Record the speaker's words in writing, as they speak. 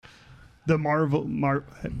The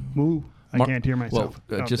I can't hear myself.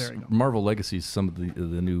 Well, just Marvel Legacies, some of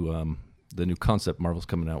the new concept Marvel's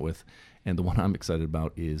coming out with, and the one I'm excited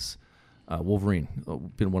about is Wolverine.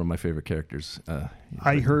 Been one of my favorite characters.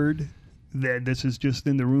 I heard that this is just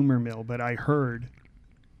in the rumor mill, but I heard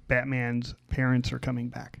Batman's parents are coming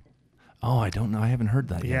back. Oh, I don't know. I haven't heard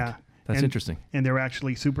that yet. Yeah. That's interesting. And they're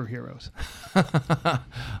actually superheroes.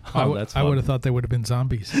 I would have thought they would have been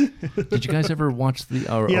zombies. Did you guys ever watch the...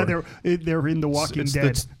 they're in The Walking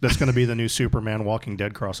Dead. That's going to be the new Superman Walking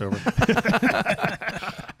Dead crossover.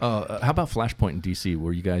 How about Flashpoint in DC?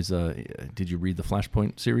 Were you guys... did you read the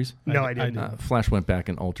Flashpoint series? No, I didn't. Flash went back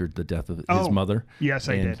and altered the death of his mother. Yes,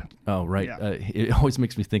 I did. Oh, right. Yeah. It always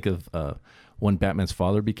makes me think of when Batman's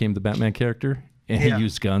father became the Batman character. And he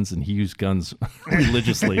used guns,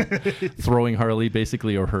 religiously, throwing Harley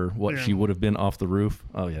basically, or she would have been off the roof.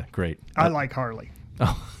 Oh yeah, great. I like Harley.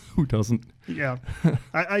 Oh, who doesn't? Yeah,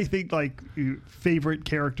 I think like favorite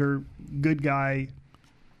character, good guy,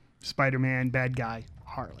 Spider-Man, bad guy,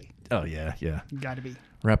 Harley. Oh yeah. Got to be.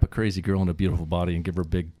 Wrap a crazy girl in a beautiful body and give her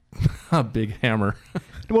a big hammer.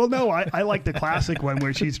 Well, no, I like the classic one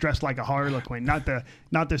where she's dressed like a Harlequin, not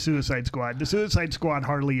the Suicide Squad. The Suicide Squad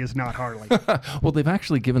Harley is not Harley. Well, they've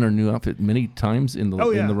actually given her a new outfit many times in the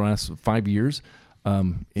last 5 years.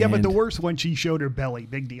 But the worst one, she showed her belly.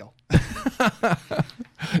 Big deal.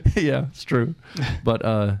 Yeah, it's true. But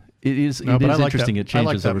it is interesting. It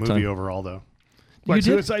changes over time. I like that movie overall, though. Like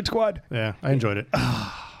Suicide Squad? Yeah, I enjoyed it.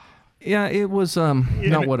 Yeah, it was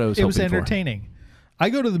not what I was hoping for. It was entertaining. I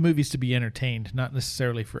go to the movies to be entertained, not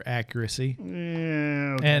necessarily for accuracy.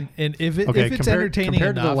 Yeah, okay. And if it's entertaining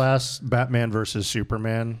compared enough, to the last Batman versus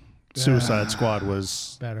Superman, Suicide Squad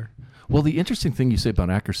was better. Well, the interesting thing you say about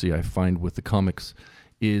accuracy, I find with the comics,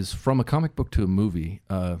 is from a comic book to a movie,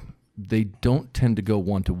 they don't tend to go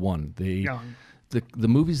one-to-one. The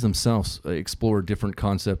movies themselves explore a different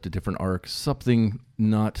concept, a different arc, something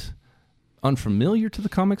not unfamiliar to the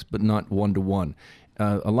comics, but not one-to-one.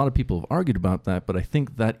 A lot of people have argued about that, but I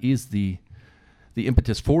think that is the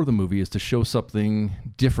impetus for the movie, is to show something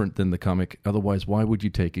different than the comic. Otherwise, why would you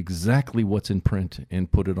take exactly what's in print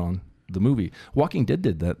and put it on the movie? Walking Dead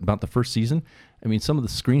did that about the first season. I mean, some of the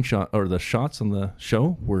screenshot or the shots on the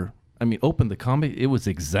show were, open the comic, it was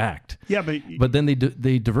exact. Yeah, but then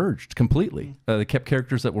they diverged completely. They kept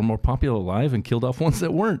characters that were more popular alive and killed off ones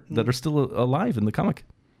that weren't, that are still alive in the comic.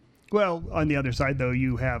 Well, on the other side, though,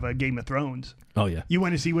 you have Game of Thrones. Oh, yeah. You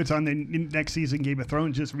want to see what's on the next season Game of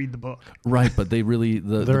Thrones, just read the book. Right, but they really...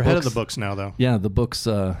 They're ahead of the books now, though. Yeah, the books,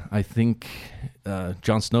 I think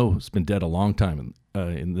Jon Snow's been dead a long time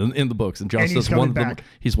in the books. And Jon Snow's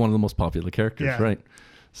he's one of the most popular characters, right?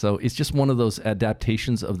 So it's just one of those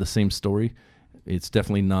adaptations of the same story. It's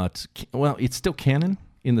definitely not... Well, it's still canon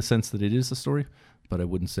in the sense that it is a story, but I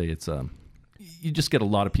wouldn't say it's... You just get a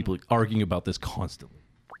lot of people arguing about this constantly.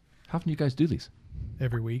 How often do you guys do these?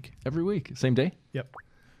 Every week. Every week? Same day? Yep.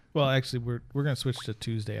 Well, actually, we're going to switch to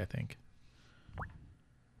Tuesday, I think.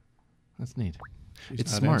 That's neat.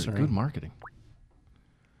 It's smart. Good marketing.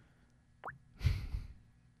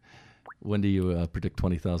 When do you predict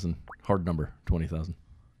 20,000? Hard number, 20,000.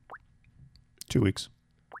 2 weeks.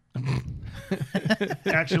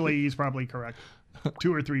 Actually, he's probably correct.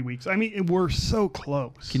 2 or 3 weeks. We're so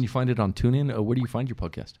close. Can you find it on TuneIn? Where do you find your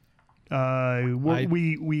podcast?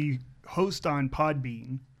 We host on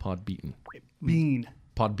Podbean. Podbean.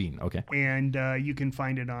 Podbean, okay. And you can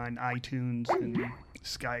find it on iTunes and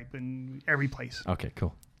Skype and every place. Okay,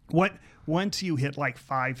 cool. Once you hit like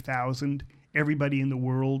 5,000, everybody in the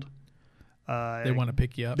world... they want to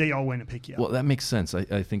pick you up. They all want to pick you up. Well, that makes sense.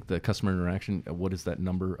 I think the customer interaction, what is that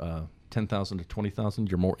number? 10,000 to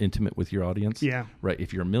 20,000, you're more intimate with your audience. Yeah. Right.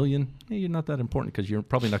 If you're 1 million, you're not that important because you're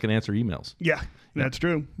probably not going to answer emails. Yeah, that's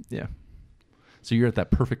true. Yeah. So you're at that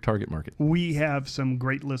perfect target market. We have some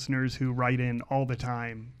great listeners who write in all the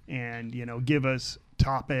time and, give us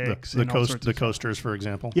topics. The coasters, for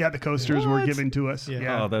example. Yeah, the coasters were given to us.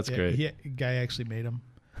 Yeah. Oh, that's great. Guy actually made them.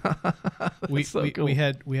 Cool. We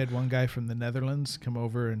had one guy from the Netherlands come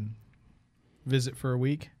over and visit for a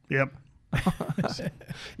week. Yep.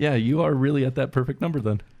 Yeah, you are really at that perfect number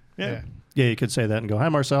then. Yeah, you could say that and go, "Hi,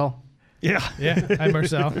 Marcel." Yeah. Hi,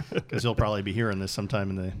 Marcel. Because he'll probably be hearing this sometime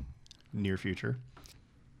in the near future.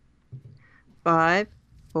 5,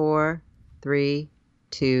 4, 3,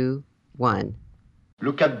 2, 1.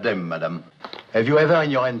 Look at them, madam. Have you ever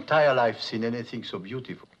in your entire life seen anything so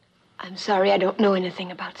beautiful? I'm sorry, I don't know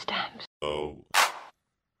anything about stamps.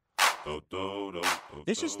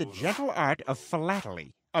 This is the gentle art of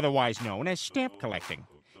philately, otherwise known as stamp collecting.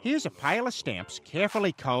 Here's a pile of stamps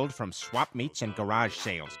carefully culled from swap meets and garage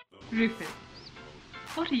sales. Rufus.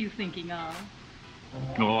 What are you thinking of?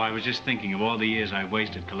 Oh, I was just thinking of all the years I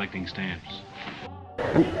wasted collecting stamps.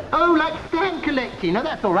 Oh, like stamp collecting. No,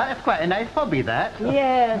 that's all right. That's quite a nice hobby, that.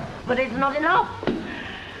 Yes, but it's not enough.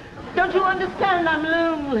 Don't you understand? I'm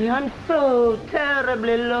lonely. I'm so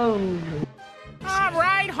terribly lonely. All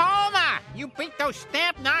right, Homer. You beat those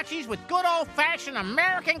stamp Nazis with good old-fashioned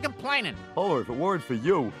American complaining. Homer, if it weren't for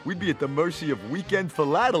you, we'd be at the mercy of weekend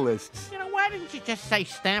philatelists. You know, why didn't you just say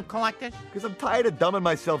stamp collectors? Because I'm tired of dumbing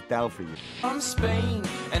myself down for you. From Spain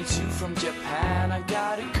and 2 from Japan. I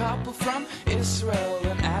got a couple from Israel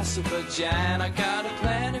and Azerbaijan. I got a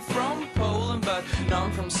plenty from Poland, but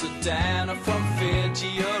none from Sudan or from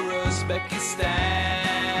Fiji or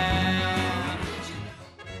Uzbekistan.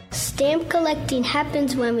 Stamp collecting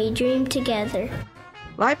happens when we dream together.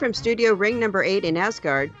 Live from Studio Ring number 8 in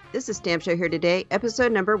Asgard, this is Stamp Show Here Today,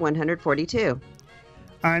 episode number 142.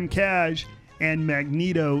 I'm Cash, and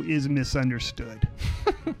Magneto is misunderstood.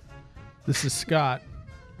 This is Scott.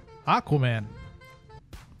 Aquaman.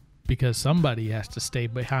 Because somebody has to stay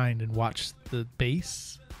behind and watch the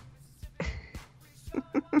base.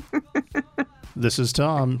 This is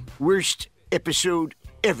Tom. Worst episode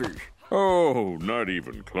ever. Oh, not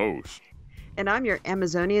even close. And I'm your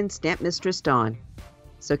Amazonian stamp mistress, Dawn.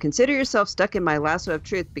 So consider yourself stuck in my lasso of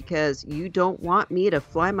truth because you don't want me to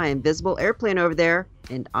fly my invisible airplane over there,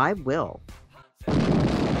 and I will.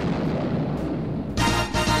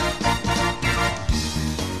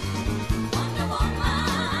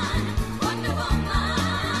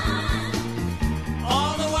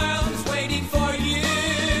 All the world's waiting for you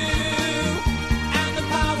and the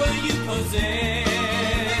power you possess.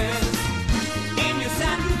 In your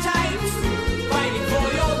sandal tights, fighting for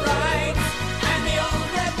your rights and the old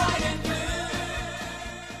red, white, and blue.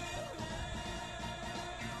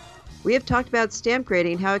 We have talked about stamp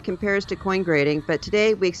grading, how it compares to coin grading, but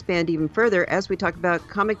today we expand even further as we talk about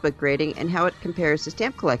comic book grading and how it compares to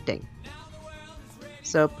stamp collecting.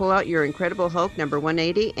 So pull out your Incredible Hulk number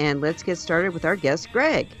 180 and let's get started with our guest,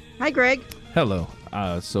 Greg. Hi, Greg. Hello.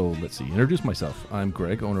 So let's see. Introduce myself. I'm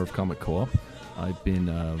Greg, owner of Comic Co-op. I've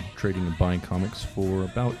been trading and buying comics for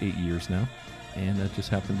about 8 years now, and I just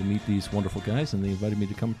happened to meet these wonderful guys, and they invited me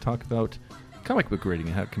to come talk about comic book grading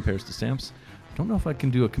and how it compares to stamps. I don't know if I can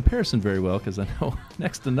do a comparison very well because I know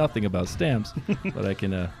next to nothing about stamps, but I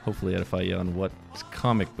can hopefully edify you on what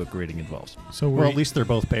comic book grading involves. So well, at least they're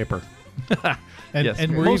both paper. And, yes.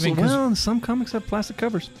 and we're even well, some comics have plastic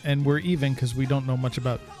covers. And we're even because we don't know much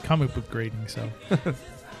about comic book grading, so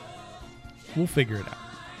we'll figure it out.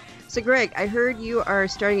 So, Greg, I heard you are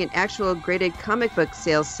starting an actual graded comic book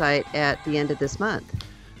sales site at the end of this month.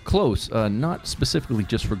 Close. Not specifically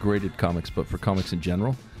just for graded comics, but for comics in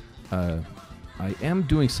general. I am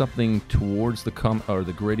doing something towards the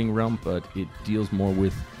the grading realm, but it deals more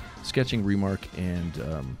with sketching, remark,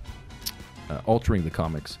 and altering the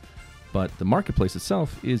comics. But the marketplace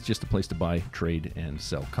itself is just a place to buy, trade, and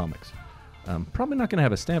sell comics. Probably not going to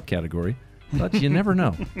have a stamp category, but you never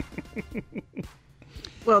know.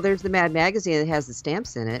 Well, there's the Mad Magazine that has the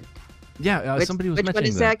stamps in it. Yeah, somebody was mentioning that. Which one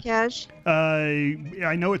is that, Cash?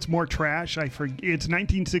 I know it's more trash. It's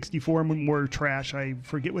 1964 more trash. I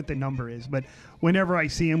forget what the number is, but whenever I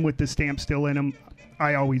see them with the stamp still in them,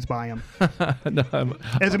 I always buy them. No,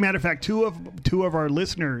 as a matter of fact, two of our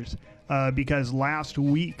listeners, because last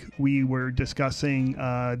week we were discussing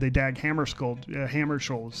the Dag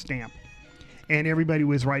Hammarskjöld stamp. And everybody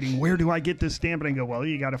was writing, where do I get this stamp? And I go, well,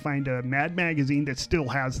 you got to find a Mad Magazine that still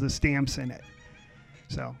has the stamps in it.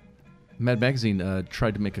 So... Mad Magazine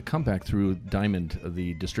tried to make a comeback through Diamond,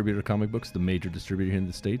 the distributor of comic books, the major distributor here in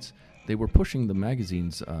the States. They were pushing the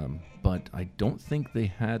magazines, but I don't think they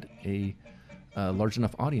had a large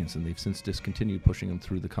enough audience, and they've since discontinued pushing them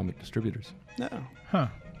through the comic distributors. No. Huh.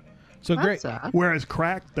 So great. Whereas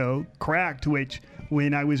Cracked, which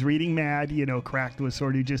when I was reading Mad, Cracked was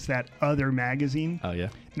sort of just that other magazine. Oh, yeah.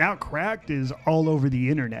 Now Cracked is all over the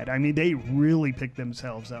internet. I mean, they really picked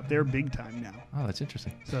themselves up. They're big time now. Oh, that's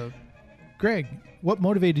interesting. So... Greg, what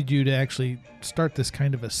motivated you to actually start this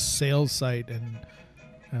kind of a sales site, and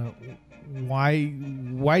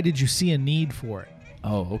why did you see a need for it?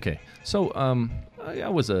 Oh, okay. So I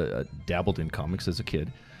was dabbled in comics as a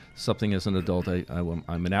kid. Something as an adult,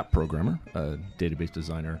 I'm an app programmer, a database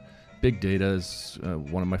designer. Big data is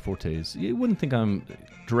one of my fortes. You wouldn't think I'm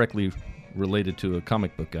directly related to a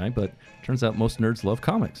comic book guy, but turns out most nerds love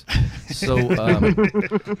comics. So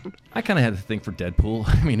I kind of had a thing for Deadpool.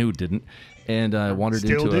 I mean, who didn't? And I wandered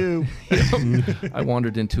I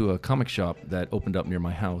wandered into a comic shop that opened up near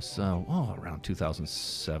my house around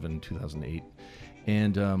 2007, 2008.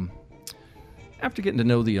 And after getting to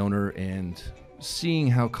know the owner and seeing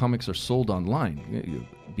how comics are sold online,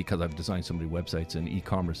 because I've designed so many websites and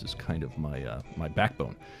e-commerce is kind of my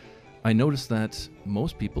backbone, I noticed that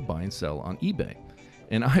most people buy and sell on eBay.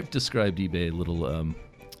 And I've described eBay a little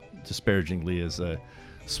disparagingly as a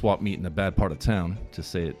swap meet in a bad part of town, to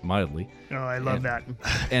say it mildly. Oh, I love that.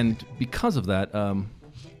 And because of that,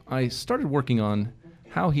 I started working on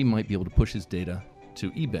how he might be able to push his data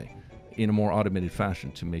to eBay in a more automated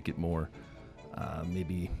fashion to make it more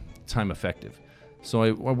maybe time effective. So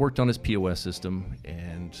I worked on his POS system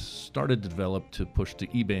and started to develop to push to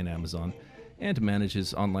eBay and Amazon and to manage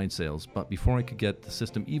his online sales. But before I could get the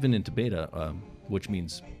system even into beta, which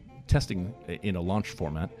means testing in a launch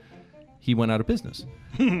format, he went out of business.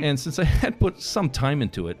 And since I had put some time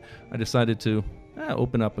into it, I decided to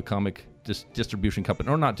open up a comic distribution company,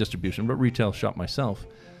 or not distribution, but retail shop myself.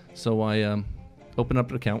 So I opened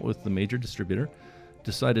up an account with the major distributor,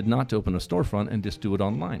 decided not to open a storefront and just do it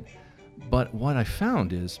online. But what I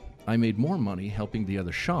found is I made more money helping the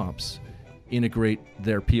other shops integrate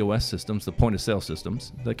their POS systems, the point of sale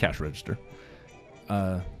systems, the cash register,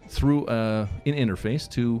 through an interface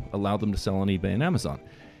to allow them to sell on eBay and Amazon.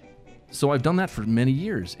 So I've done that for many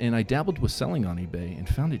years, and I dabbled with selling on eBay and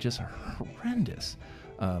found it just horrendous.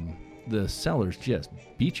 The sellers just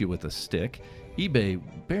beat you with a stick. eBay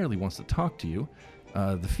barely wants to talk to you.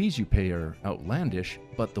 The fees you pay are outlandish,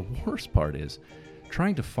 but the worst part is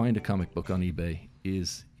trying to find a comic book on eBay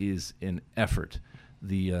is an effort.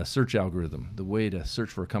 The search algorithm, the way to search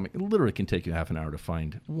for a comic, it literally can take you half an hour to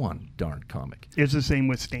find one darn comic. It's the same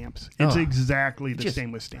with stamps. It's exactly the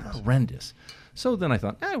same with stamps. Horrendous. So then I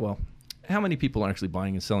thought, well, how many people are actually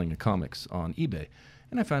buying and selling the comics on eBay?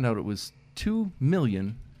 And I found out it was 2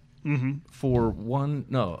 million for a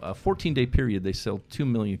 14-day period. They sell 2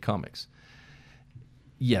 million comics.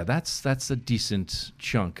 Yeah, that's a decent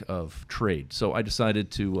chunk of trade. So I decided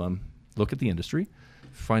to look at the industry,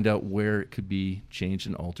 find out where it could be changed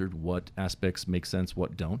and altered, what aspects make sense,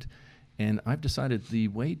 what don't. And I've decided the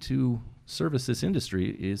way to service this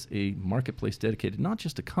industry is a marketplace dedicated not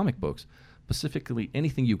just to comic books, specifically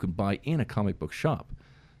anything you can buy in a comic book shop.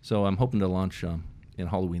 So I'm hoping to launch in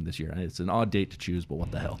Halloween this year. It's an odd date to choose, but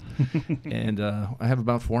what the hell. And I have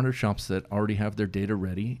about 400 shops that already have their data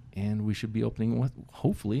ready, and we should be opening with,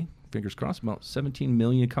 hopefully, fingers crossed, about 17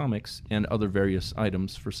 million comics and other various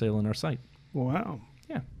items for sale on our site. Wow.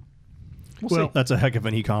 Yeah. Well, that's a heck of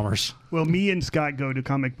an e-commerce. Well, me and Scott go to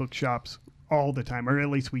comic book shops all the time, or at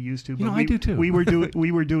least we used to. But I do too. we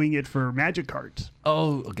were doing it for Magic cards.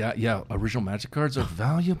 Oh, God, yeah. Original Magic cards are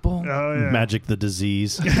valuable. Oh, yeah. Magic the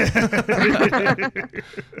disease. At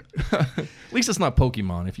least it's not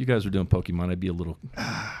Pokemon. If you guys were doing Pokemon, I'd be a little...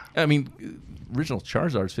 I mean, original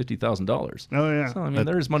Charizard's $50,000. Oh, yeah. So, I mean,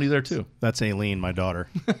 there's money there, too. That's Aileen, my daughter.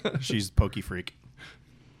 She's Poke Freak.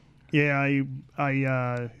 Yeah,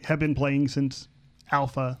 I have been playing since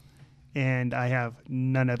Alpha, and I have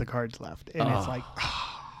none of the cards left. And it's like...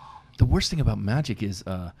 The worst thing about Magic is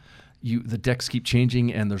the decks keep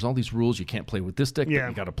changing, and there's all these rules. You can't play with this deck, but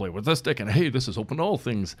you got to play with this deck, and hey, this is open to all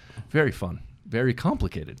things. Very fun. Very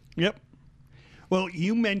complicated. Yep. Well,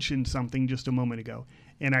 you mentioned something just a moment ago,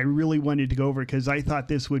 and I really wanted to go over it because I thought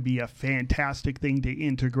this would be a fantastic thing to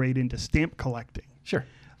integrate into stamp collecting. Sure.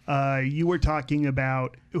 You were talking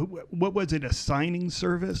about, what was it, a signing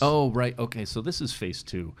service? Oh, right. Okay, so this is phase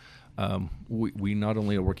 2. We not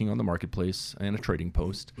only are working on the marketplace and a trading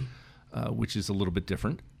post, which is a little bit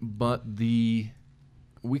different, but we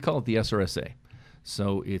call it the SRSA.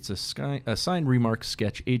 So it's a sign, remark,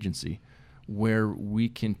 sketch agency where we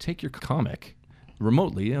can take your comic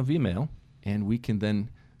remotely via mail, and we can then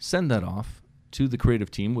send that off to the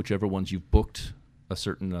creative team, whichever ones you've booked a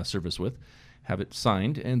certain service with, have it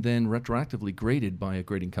signed, and then retroactively graded by a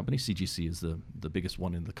grading company. CGC is the biggest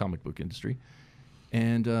one in the comic book industry.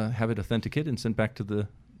 And have it authenticated and sent back to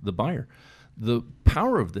the buyer. The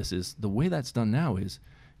power of this is, the way that's done now is,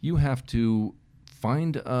 you have to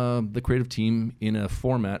find the creative team in a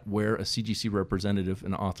format where a CGC representative,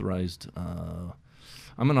 an authorized,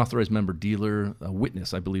 I'm an authorized member dealer, a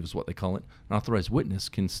witness, I believe is what they call it. An authorized witness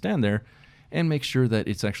can stand there and make sure that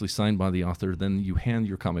it's actually signed by the author. Then you hand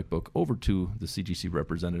your comic book over to the CGC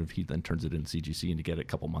representative. He then turns it in CGC, and you get it a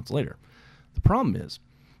couple months later. The problem is,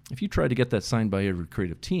 if you try to get that signed by every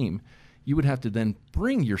creative team, you would have to then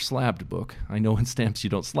bring your slabbed book. I know in stamps you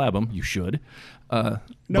don't slab them. You should. No,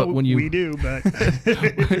 but when you, we do.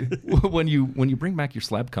 But when you bring back your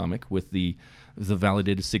slabbed comic with the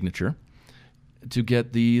validated signature, to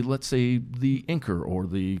get the, let's say, the inker or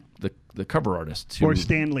the cover artist to, or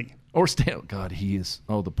Stanley. Or Stan. God, he is.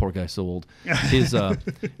 Oh, the poor guy's so old. His, I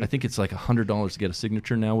think it's like $100 to get a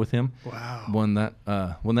signature now with him. Wow. When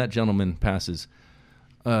that gentleman passes,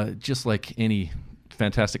 just like any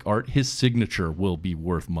fantastic art, his signature will be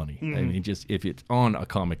worth money. Mm-hmm. I mean, just if it's on a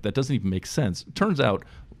comic that doesn't even make sense. It turns out,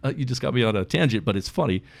 you just got me on a tangent, but it's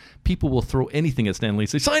funny. People will throw anything at Stan Lee and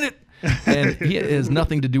say, "Sign it." And he has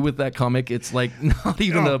nothing to do with that comic. It's like not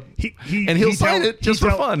even he'll sign it just for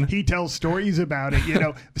fun. He tells stories about it. You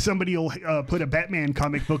know, somebody will put a Batman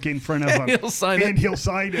comic book in front of him, he'll sign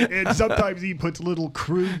it. And sometimes he puts little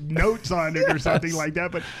crude notes on it or something like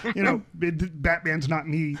that. But you know, Batman's not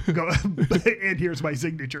me. And here's my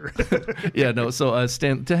signature. Yeah, no. So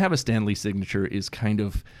to have a Stan Lee signature is kind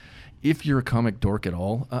of, if you're a comic dork at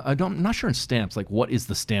all, I'm not sure in stamps, like what is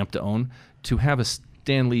the stamp to own, to have a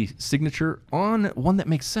Stan Lee signature on one that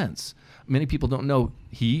makes sense. Many people don't know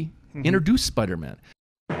he introduced Spider-Man.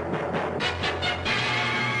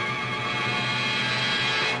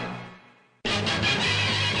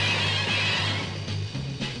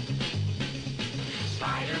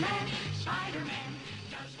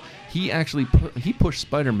 He actually pushed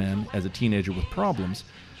Spider-Man as a teenager with problems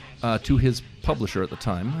to his publisher at the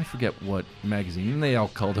time. I forget what magazine, and they all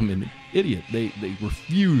called him an idiot. They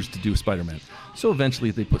refused to do Spider-Man. So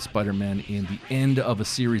eventually they put Spider-Man in the end of a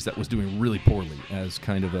series that was doing really poorly as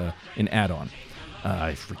kind of an add-on.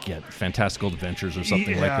 I forget, Fantastical Adventures or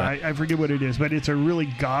something like that. I forget what it is, but it's a really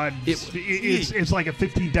it's like a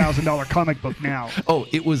 $50,000 comic book now. Oh,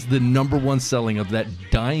 it was the #1 selling of that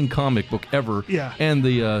dying comic book ever. Yeah. And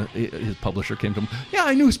his publisher came to him, "Yeah,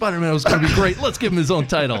 I knew Spider-Man was going to be great. Let's give him his own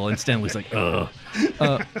title." And Stan Lee's like, ugh.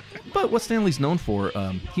 But what Stan Lee's known for,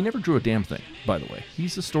 he never drew a damn thing, by the way.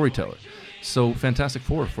 He's a storyteller. So Fantastic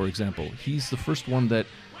Four, for example, he's the first one that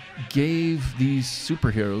gave these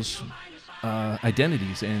superheroes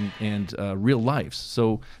identities and real lives.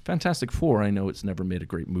 So Fantastic Four, I know it's never made a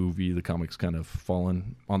great movie. The comics kind of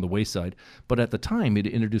fallen on the wayside. But at the time, it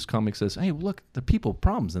introduced comics as, hey, look, the people have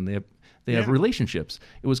problems and they have relationships.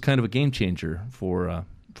 It was kind of a game changer for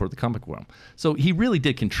the comic realm. So he really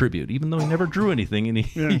did contribute, even though he never drew anything.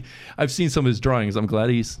 And I've seen some of his drawings. I'm glad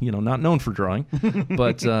he's not known for drawing.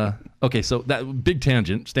 But okay, so that big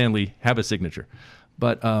tangent. Stan Lee, have a signature.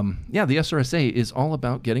 But the SRSA is all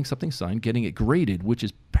about getting something signed, getting it graded, which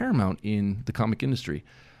is paramount in the comic industry.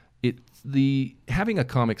 Having a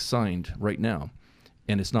comic signed right now,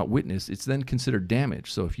 and it's not witnessed, it's then considered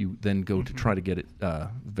damaged. So if you then go to try to get it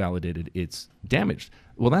validated, it's damaged.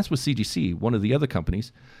 Well, that's with CGC, one of the other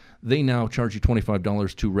companies. They now charge you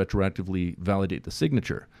 $25 to retroactively validate the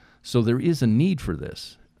signature. So there is a need for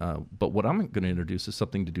this. But what I'm going to introduce is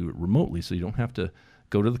something to do it remotely, so you don't have to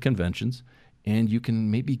go to the conventions. And you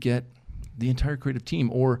can maybe get the entire creative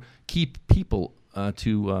team or keep people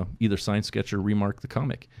to either sign, sketch, or remark the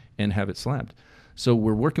comic and have it slabbed. So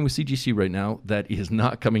we're working with CGC right now. That is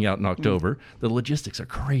not coming out in October. The logistics are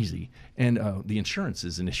crazy. And the insurance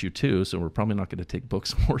is an issue too, so we're probably not going to take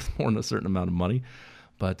books worth more than a certain amount of money.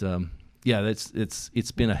 But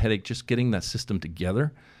it's been a headache just getting that system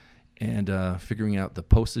together and figuring out the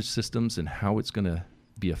postage systems and how it's going to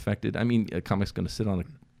be affected. I mean, a comic's going to sit on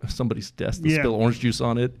somebody's desk to spill orange juice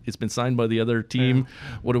on it. It's been signed by the other team.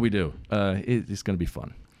 What do we do? It's going to be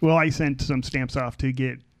fun. Well, I sent some stamps off to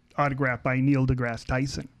get autographed by Neil deGrasse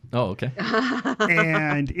Tyson. Oh, okay.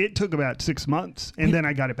 And it took about 6 months, and then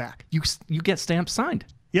I got it back. You get stamps signed?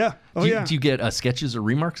 Yeah. Do you get sketches or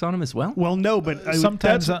remarks on them as well? Well, no, but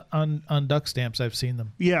sometimes on duck stamps I've seen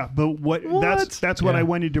them. Yeah, but that's what I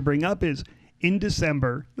wanted to bring up is, in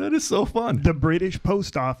December, that is so fun. The British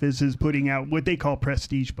Post Office is putting out what they call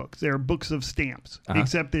prestige books. They're books of stamps,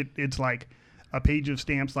 except that it's like a page of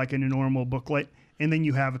stamps like in a normal booklet, and then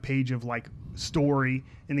you have a page of like story,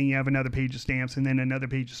 and then you have another page of stamps, and then another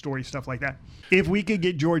page of story, stuff like that. If we could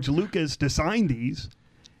get George Lucas to sign these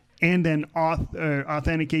and then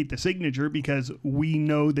authenticate the signature, because we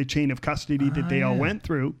know the chain of custody that they all went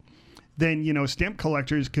through, then, stamp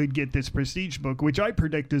collectors could get this prestige book, which I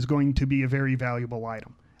predict is going to be a very valuable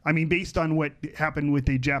item. I mean, based on what happened with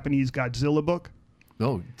the Japanese Godzilla book.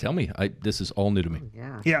 Oh, tell me. This is all new to me.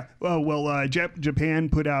 Yeah. Well, Japan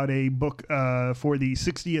put out a book for the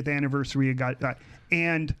 60th anniversary of Godzilla.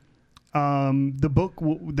 And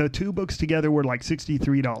the two books together were like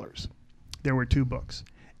 $63. There were two books.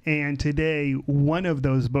 And today, one of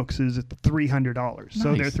those books is $300. Nice.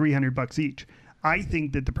 So they're $300 each. I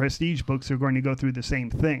think that the prestige books are going to go through the same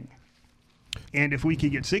thing. And if we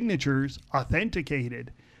could get signatures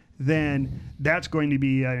authenticated, then that's going to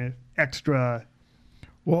be an extra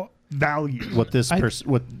value.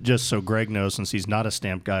 Just so Greg knows, since he's not a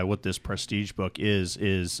stamp guy, what this prestige book is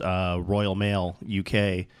Royal Mail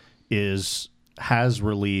UK has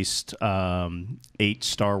released 8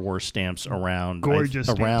 Star Wars stamps around gorgeous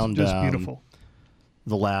around stamps. Just beautiful.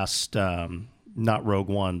 The last not Rogue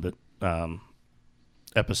One, but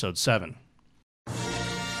Episode 7.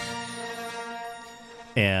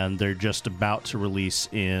 And they're just about to release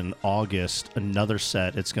in August another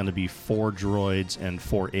set. It's going to be 4 droids and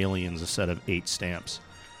 4 aliens, a set of 8 stamps.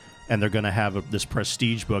 And they're going to have this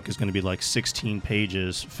prestige book is going to be like 16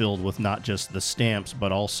 pages filled with not just the stamps,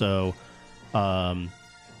 but also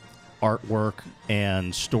artwork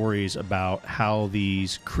and stories about how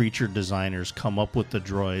these creature designers come up with the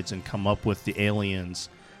droids and come up with the aliens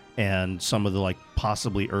and some of the like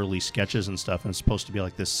possibly early sketches and stuff. And it's supposed to be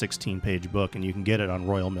like this 16-page book, and you can get it on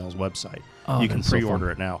Royal Mail's website. You can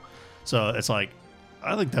pre-order it now. So it's like,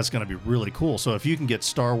 I think that's going to be really cool. So if you can get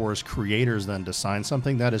Star Wars creators then to sign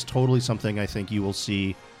something, that is totally something I think you will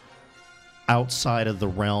see outside of the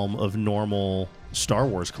realm of normal Star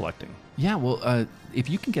Wars collecting. Yeah, well, if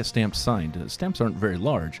you can get stamps signed, stamps aren't very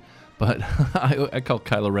large, but I call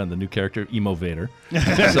Kylo Ren the new character, Emo Vader.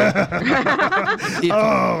 So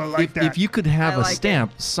if you could have a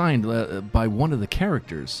stamp signed by one of the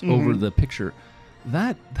characters over the picture,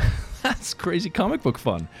 that's crazy comic book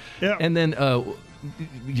fun. Yeah. And then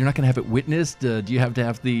you're not going to have it witnessed. Do you have to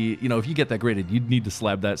have the, if you get that graded, you'd need to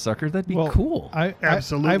slab that sucker. That'd be cool.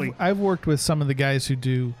 Absolutely. I've worked with some of the guys who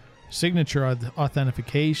do signature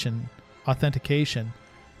authentication,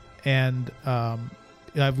 and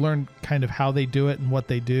I've learned kind of how they do it and what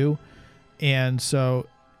they do. And so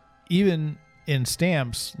even in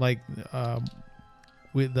stamps, like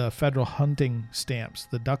with the federal hunting stamps,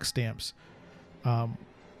 the duck stamps, a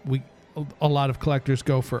lot of collectors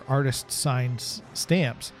go for artist signed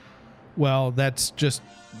stamps. Well, that's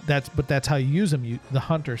how you use them. The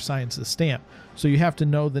hunter signs the stamp. So you have to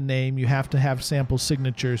know the name, you have to have sample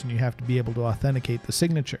signatures, and you have to be able to authenticate the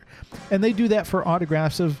signature. And they do that for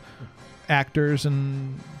autographs of actors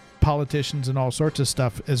and politicians and all sorts of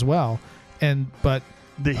stuff as well. But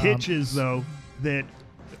the hitch is, though, that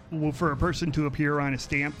for a person to appear on a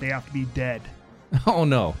stamp, they have to be dead. Oh,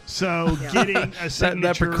 no. So getting a signature...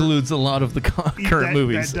 that precludes a lot of the current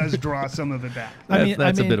movies. That does draw some of it back.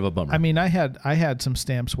 That's a bit of a bummer. I mean, I had some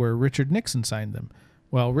stamps where Richard Nixon signed them.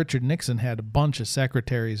 Well, Richard Nixon had a bunch of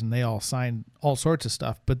secretaries, and they all signed all sorts of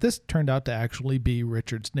stuff. But this turned out to actually be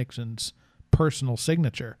Richard Nixon's personal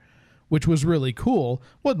signature, which was really cool.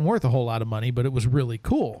 Wasn't worth a whole lot of money, but it was really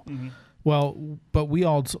cool. Mm-hmm. Well, but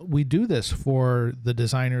we do this for the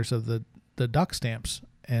designers of the duck stamps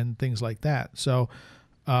and things like that. So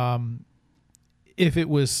if it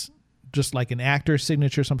was just like an actor's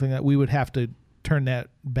signature, something that we would have to turn that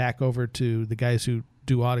back over to the guys who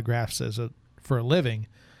do autographs for a living.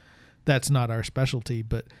 That's not our specialty,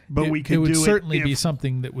 but it would certainly be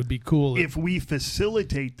something that would be cool. If we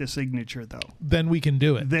facilitate the signature, though, then we can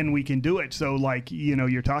do it. So like,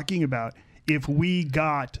 you're talking about if we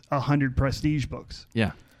got 100 prestige books,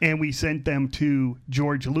 and we sent them to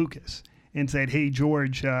George Lucas and said, "Hey,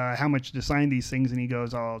 George, how much to sign these things?" And he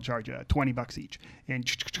goes, "I'll charge you $20 each." And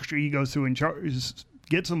he goes through and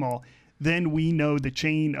gets them all. Then we know the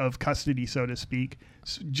chain of custody, so to speak,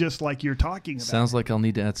 just like you're talking about. Sounds like I'll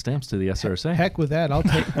need to add stamps to the SRSA. Heck with that. I'll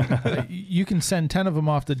take. You can send 10 of them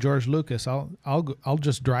off to George Lucas. I'll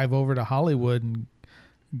just drive over to Hollywood and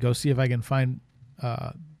go see if I can find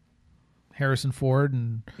Harrison Ford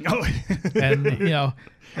and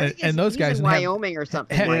those guys in Wyoming or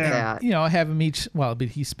something like that. Have them each. Well, but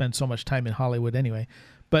he spends so much time in Hollywood anyway.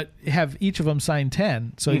 But have each of them sign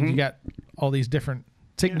 10, so you got all these different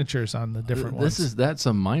signatures on the different ones. That's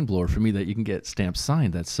a mind blower for me that you can get stamps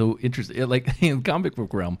signed. That's so interesting. Like in the comic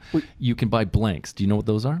book realm, you can buy blanks. Do you know what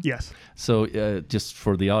those are? Yes. So just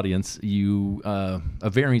for the audience, a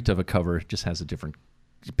variant of a cover just has a different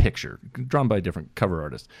picture drawn by a different cover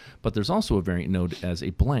artist, but there's also a variant known as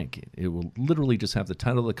a blank. It will literally just have the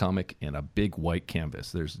title of the comic and a big white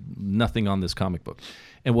canvas. There's nothing on this comic book,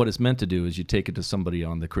 and what it's meant to do is you take it to somebody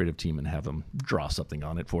on the creative team and have them draw something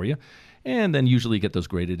on it for you, and then usually get those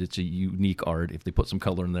graded. It's a unique art. If they put some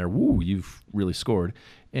color in there, woo, you've really scored.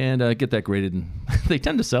 And get that graded, and they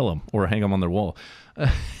tend to sell them or hang them on their wall.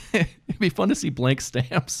 It'd be fun to see blank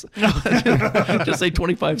stamps. Just say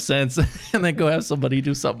 25 cents and then go have somebody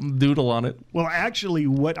do something, doodle on it. Well, actually,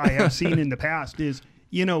 what I have seen in the past is,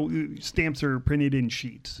 stamps are printed in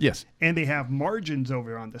sheets. Yes. And they have margins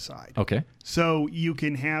over on the side. Okay. So you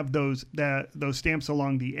can have those stamps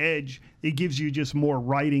along the edge. It gives you just more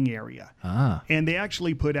writing area. Ah. And they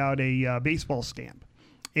actually put out a baseball stamp.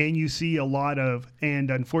 And you see a lot of, and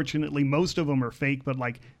unfortunately, most of them are fake, but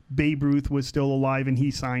like Babe Ruth was still alive and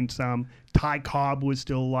he signed some. Ty Cobb was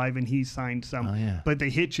still alive and he signed some. Oh, yeah. But the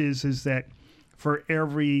hitch is that for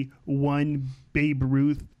every one Babe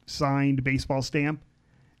Ruth signed baseball stamp,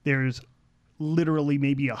 there's literally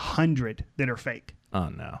maybe 100 that are fake. Oh,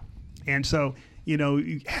 no. And so,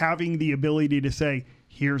 having the ability to say,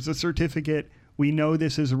 here's a certificate. We know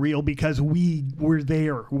this is real because we were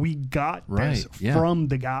there. We got this from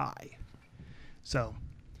the guy. So.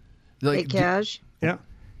 Hey, Cash. Yeah.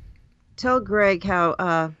 Tell Greg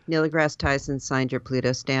how Neil deGrasse Tyson signed your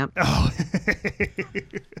Pluto stamp.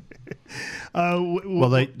 Oh. Well,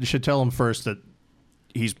 they should tell him first that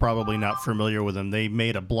he's probably not familiar with them. They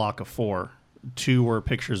made a block of 4. 2 were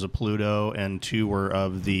pictures of Pluto, and 2 were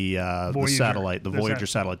of the satellite, the Voyager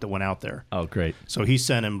satellite that went out there. Oh, great! So he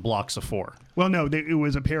sent him blocks of 4. Well, no, it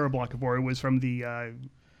was a pair of block of 4. It was from the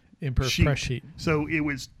press sheet. So it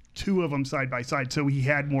was 2 of them side by side. So he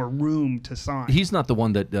had more room to sign. He's not the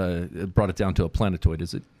one that brought it down to a planetoid,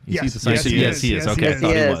 is it? Yes, he is. Okay, I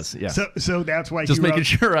thought he was. Yeah. So that's why. Just he making wrote,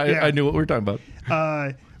 sure I knew what we were talking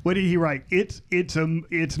about. What did he write? It's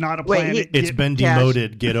not a planet. It's been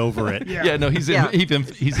demoted. Get over it. Yeah, no, he's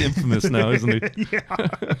infamous now, isn't he? Yeah.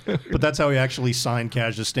 But that's how he actually signed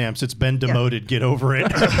Cash's stamps. It's been demoted. Get over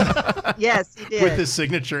it. Yes, he did. With his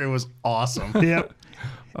signature, it was awesome. Yep.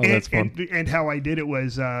 Oh, that's fun. And how I did it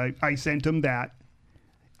was I sent him that.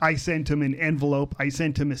 I sent him an envelope. I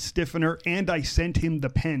sent him a stiffener, and I sent him the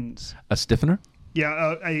pens. A stiffener?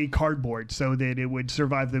 Yeah, a cardboard so that it would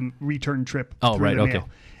survive the return trip. Oh, through right, the okay. mail.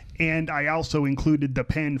 And I also included the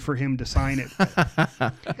pen for him to sign it.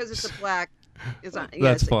 Because it's a black.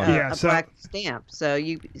 That's fun. A black stamp. So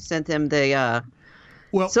you sent him the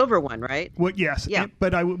silver one, right? Well, yes. Yeah.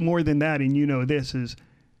 But more than that, and this is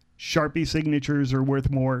Sharpie signatures are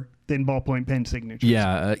worth more than ballpoint pen signatures.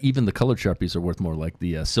 Yeah, even the colored Sharpies are worth more, like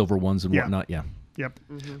the silver ones and whatnot. Yeah. Yep.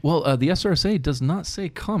 Mm-hmm. Well, the SRSA does not say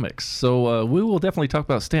comics, so we will definitely talk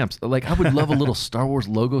about stamps. Like, I would love a little Star Wars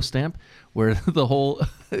logo stamp where the whole,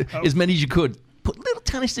 as many as you could, put little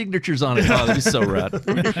tiny signatures on it. Oh, that'd be so rad.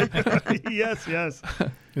 Yes.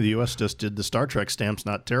 The U.S. just did the Star Trek stamps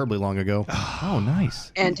not terribly long ago. Oh,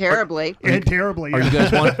 nice. And terribly.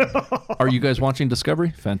 Are you guys watching Discovery?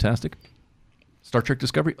 Fantastic. Star Trek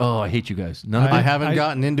Discovery? Oh, I hate you guys. I haven't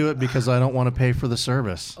gotten into it because I don't want to pay for the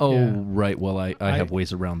service. Oh, yeah. Right. Well, I have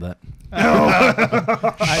ways around that.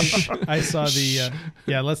 I saw the...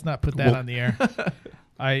 let's not put that on the air.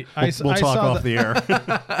 We'll talk off the air.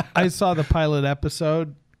 I saw the pilot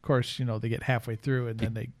episode. Of course, they get halfway through and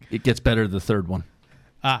then it gets better the third one.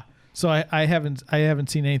 So I haven't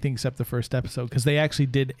seen anything except the first episode because they actually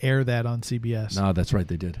did air that on CBS. No, that's right,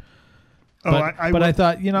 they did. But I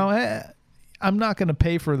thought, I'm not going to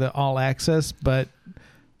pay for the all access, but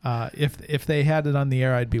if they had it on the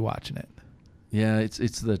air, I'd be watching it. Yeah, it's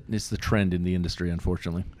the trend in the industry,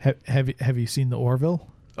 unfortunately. Have you seen the Orville?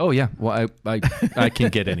 Oh yeah, well I can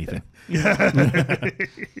get anything.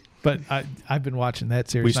 But I've been watching that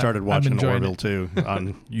series. We started watching Orville too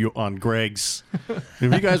on Greg's. If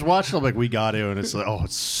you guys watched it, we got to, and it's like,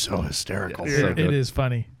 it's so hysterical. It is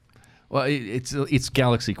funny. Well, it's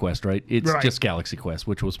Galaxy Quest, right? It's just Galaxy Quest,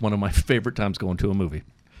 which was one of my favorite times going to a movie.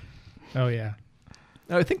 Oh yeah.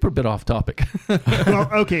 I think we're a bit off topic. Well,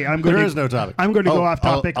 okay, there is no topic. I'm going to go off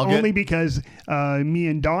topic only because me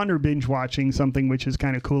and Dawn are binge watching something which is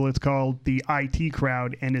kind of cool. It's called The IT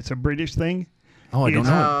Crowd, and it's a British thing. Oh, I don't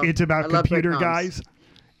know. It's about computer guys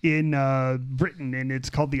in Britain, and it's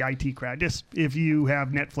called The IT Crowd. Just if you have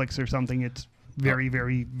Netflix or something, it's very,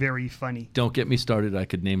 very, very funny. Don't get me started. I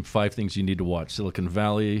could name 5 things you need to watch. Silicon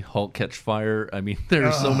Valley, Halt, Catch Fire. I mean, there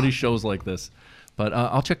are so many shows like this. But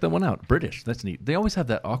I'll check that one out. British, that's neat. They always have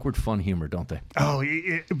that awkward, fun humor, don't they?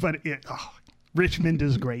 Richmond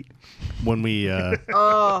is great. When we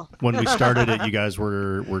when we started it, you guys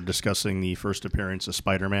were discussing the first appearance of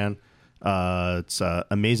Spider-Man. It's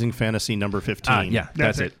Amazing Fantasy number 15. Yeah,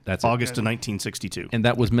 that's it. That's August of 1962. And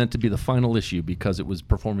that was meant to be the final issue because it was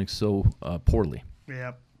performing so poorly.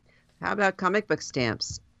 Yeah. How about comic book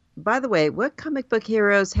stamps? By the way, what comic book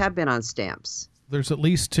heroes have been on stamps? There's at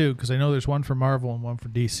least 2 because I know there's one for Marvel and one for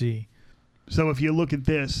DC. So if you look at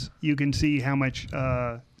this, you can see how much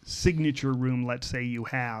signature room, let's say, you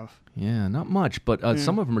have. Yeah, not much, but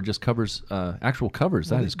some of them are just covers, actual covers.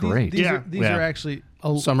 That is great. These are actually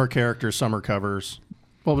some are characters, some are covers.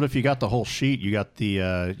 Well, but if you got the whole sheet, you got the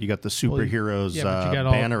superheroes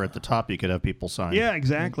banner at the top. You could have people sign. Yeah,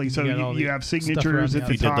 exactly. So you have signatures at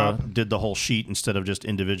the top. If you did the whole sheet instead of just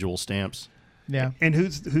individual stamps. Yeah. And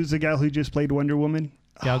who's the gal who just played Wonder Woman?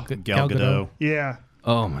 Gal Gadot. Yeah.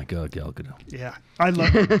 Oh my God, Gal Gadot. Yeah, I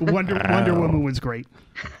love Wonder Woman was great.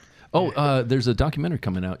 Oh, there's a documentary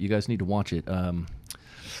coming out. You guys need to watch it.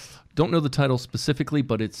 Don't know the title specifically,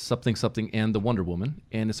 but it's something and the Wonder Woman,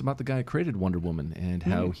 and it's about the guy who created Wonder Woman and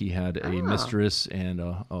how he had a mistress and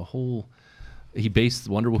a whole. He based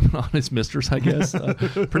Wonder Woman on his mistress, I guess.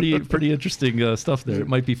 Pretty interesting stuff there. It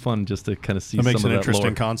might be fun just to kind of see. That makes some an of that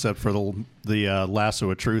interesting lore. concept for the lasso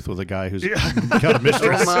of truth with a guy who's got a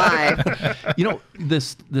mistress. Oh my! You know,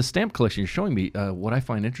 the stamp collection you're showing me. What I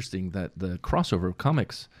find interesting that the crossover of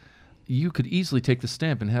comics. You could easily take the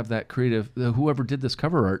stamp and have that creative, whoever did this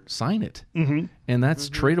cover art, sign it. Mm-hmm. And that's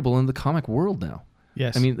tradable in the comic world now.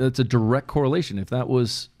 Yes. I mean, that's a direct correlation. If that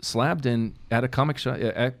was slabbed in at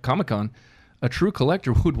a at Comic-Con, a true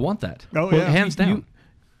collector would want that. Oh, yeah. Hands down.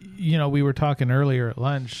 You know, we were talking earlier at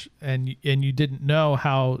lunch, and you didn't know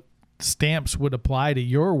how stamps would apply to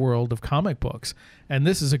your world of comic books. And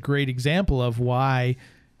this is a great example of why,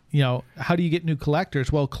 how do you get new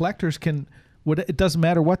collectors? Well, collectors can... It doesn't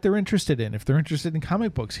matter what they're interested in. If they're interested in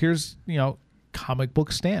comic books, here's comic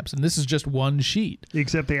book stamps, and this is just one sheet.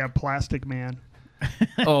 Except they have Plastic Man.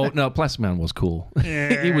 Oh no, Plastic Man was cool.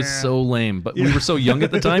 Yeah. He was so lame, but we were so young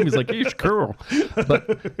at the time. He's like, he's cool.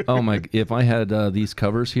 But oh my, if I had these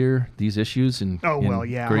covers here, these issues in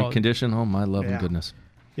great condition, oh my love and goodness.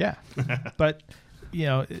 Yeah, but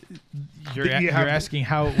you're asking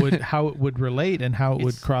how it would relate and how it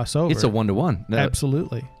would cross over. It's a 1-to-1.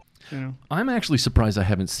 Absolutely. Yeah. I'm actually surprised I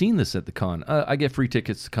haven't seen this at the con. I get free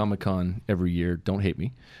tickets to Comic-Con every year. Don't hate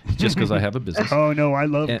me, just because I have a business. Oh no, I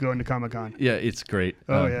love going to Comic-Con. Yeah, it's great.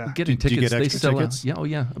 Oh yeah, getting do tickets. you get they extra sell tickets? out. Yeah, oh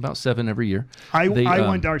yeah, about 7 every year. I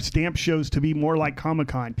want our stamp shows to be more like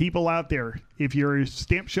Comic-Con. People out there, if you're a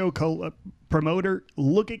stamp show promoter,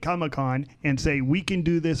 look at Comic-Con and say, we can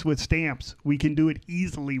do this with stamps. We can do it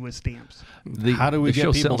easily with stamps. How do we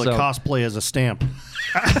get people to cosplay as a stamp?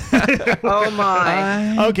 Oh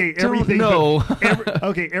my! Okay, everything. No.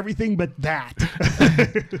 Everything but that.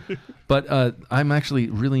 But I'm actually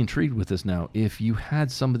really intrigued with this now. If you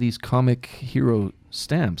had some of these comic hero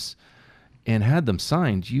stamps and had them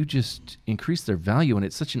signed, you just increase their value, and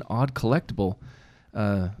it's such an odd collectible.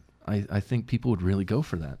 I think people would really go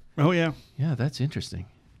for that. Oh yeah, yeah, that's interesting.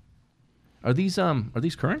 Are these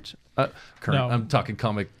current? Current. No. I'm talking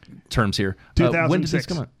comic terms here. 2006. When did this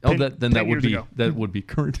come out? Oh, that would be ago. that would be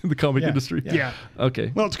current in the comic industry. Yeah.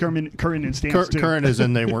 Okay. Well, it's current in stamps too. Current is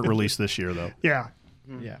in they weren't released this year though. Yeah.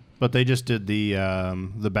 Yeah. But they just did the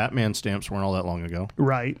Batman stamps weren't all that long ago.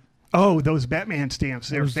 Right. Oh, those Batman stamps.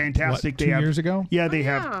 They're fantastic. What, 2 years ago? Yeah, they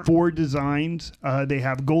have 4 designs. They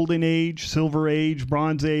have Golden Age, Silver Age,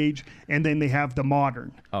 Bronze Age, and then they have the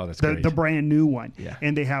modern. Oh, that's great. The brand new one. Yeah.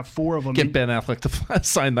 And they have 4 of them. Get Ben Affleck to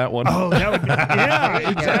sign that one. Oh, that would be, yeah,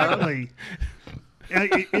 exactly.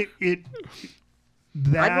 I'd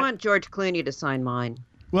want George Clooney to sign mine.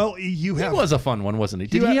 Well, you have. He was a fun one, wasn't he?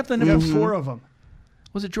 Did he have the You nipples? have 4 of them.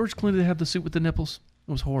 Was it George Clooney that had the suit with the nipples?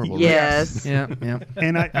 It was horrible. Yes. Right? Yeah.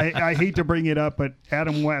 And I hate to bring it up, but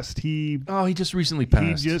Adam West, he just recently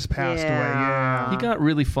passed. He just passed away. Yeah. He got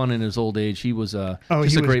really fun in his old age. He was just he a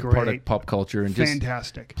was great part great. of pop culture and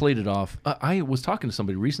Fantastic. just played it off. I was talking to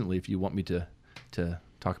somebody recently. If you want me to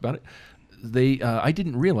talk about it, I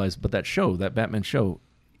didn't realize, but that Batman show,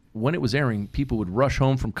 when it was airing, people would rush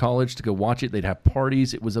home from college to go watch it. They'd have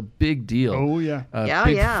parties. It was a big deal. Oh yeah,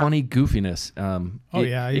 big funny goofiness.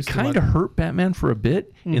 It kind of hurt Batman for a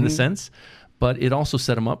bit in the sense, but it also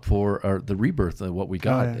set him up for the rebirth of what we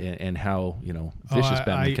got and how vicious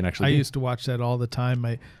Batman can actually be. I used to watch that all the time.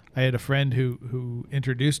 I had a friend who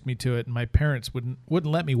introduced me to it, and my parents wouldn't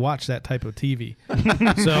let me watch that type of TV.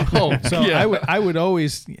 I would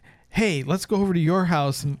always. Hey, let's go over to your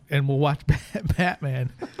house and we'll watch Batman.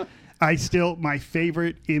 My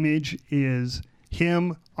favorite image is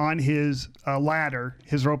him on his ladder,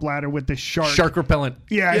 his rope ladder with the shark repellent.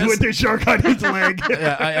 Yeah, yes. With the shark on his leg.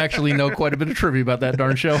 Yeah, I actually know quite a bit of trivia about that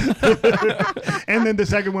darn show. And then the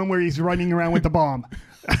second one where he's running around with the bomb,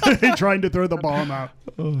 trying to throw the bomb out.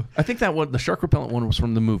 I think that one, the shark repellent one, was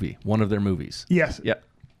from the movie, one of their movies. Yes. Yeah.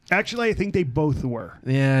 Actually, I think they both were.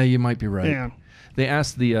 Yeah, you might be right. Yeah. They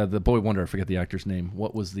asked the boy wonder, I forget the actor's name,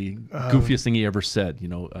 what was the goofiest thing he ever said?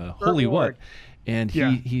 Holy what? And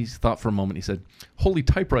he thought for a moment. He said, "Holy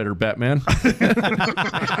typewriter, Batman."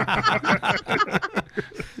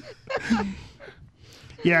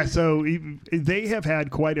 Yeah, so they have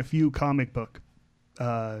had quite a few comic book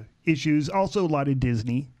issues. Also, a lot of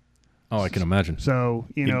Disney. Oh, I can imagine. So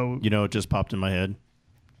it just popped in my head.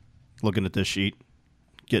 Looking at this sheet,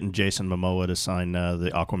 getting Jason Momoa to sign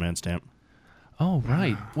the Aquaman stamp. Oh,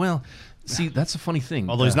 right. Well, see, that's a funny thing.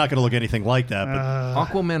 Although he's not going to look anything like that. But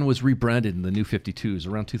Aquaman was rebranded in the New 52s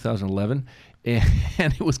around 2011, and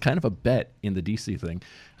it was kind of a bet in the DC thing.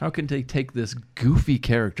 How can they take this goofy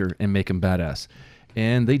character and make him badass?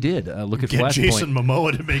 And they did. Look at Flashpoint. Jason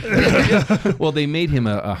Momoa to make that. Well, they made him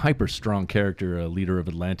a hyper-strong character, a leader of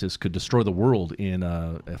Atlantis, could destroy the world in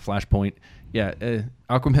Flashpoint. Yeah,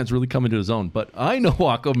 Aquaman's really coming to his own. But I know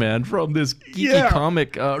Aquaman from this geeky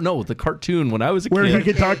comic. The cartoon when I was a kid. Where he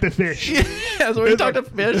could talk to fish. Yeah, so he talked to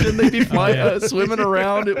fish and they'd be swimming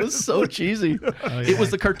around. It was so cheesy. It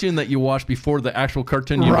was the cartoon that you watched before the actual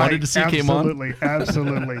cartoon you wanted to see came on.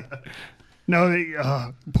 Absolutely. No,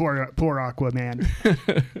 poor Aquaman.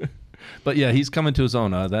 But yeah, he's coming to his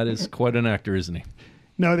own. That is quite an actor, isn't he?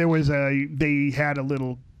 No, they had a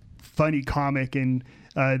little funny comic, and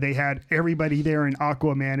they had everybody there in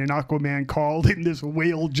Aquaman, and Aquaman called, and this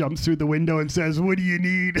whale jumps through the window and says, "What do you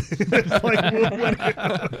need?" It's like,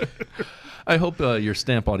 what? I hope your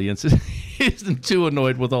stamp audience isn't too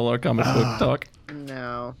annoyed with all our comic book talk.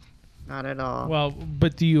 No, not at all. Well,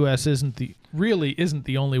 but the U.S. isn't the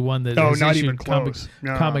only one that has not issued even close.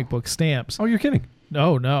 comic book stamps. Oh, you're kidding?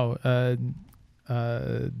 No.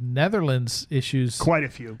 Netherlands issues quite a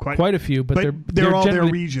few, but they're all their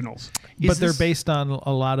regionals. But they're based on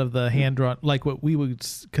a lot of the hand drawn, like what we would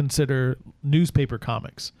consider newspaper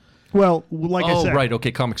comics. Well, like I said, right,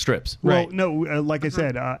 okay, comic strips. Well, no, like I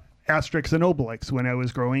said, Asterix and Obelix when I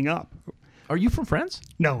was growing up. Are you from France?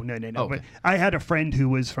 No. Okay. But I had a friend who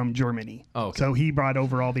was from Germany. Oh, okay. So he brought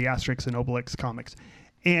over all the Asterix and Obelix comics,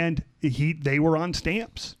 and they were on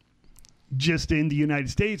stamps. Just in the United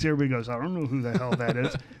States, everybody goes, I don't know who the hell that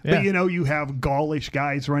is. Yeah. But, you have Gaulish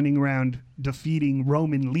guys running around defeating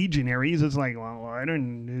Roman legionaries. It's like, well,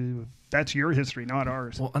 that's your history, not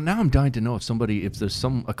ours. Well, now I'm dying to know if there's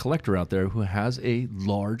a collector out there who has a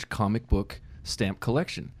large comic book stamp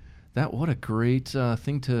collection. What a great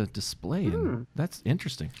thing to display. And that's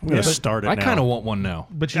interesting. I'm going to start it now. I kind of want one now.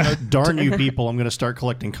 But darn you people, I'm going to start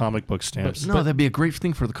collecting comic book stamps. But that'd be a great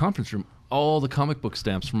thing for the conference room. All the comic book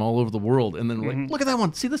stamps from all over the world. And then like, look at that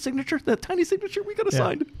one. See the signature? That tiny signature we got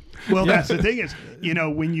assigned. Well, that's the thing is,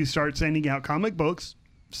 when you start sending out comic books,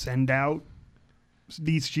 send out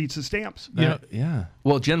these sheets of stamps. Yeah.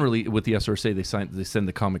 Well, generally with the SRSA, they send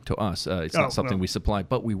the comic to us. It's not something we supply,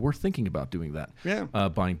 but we were thinking about doing that. Yeah.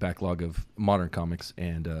 Buying backlog of modern comics,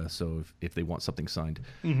 and so if they want something signed,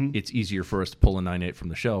 it's easier for us to pull a 9.8 from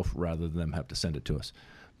the shelf rather than them have to send it to us.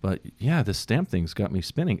 But yeah, this stamp thing's got me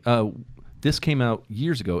spinning. This came out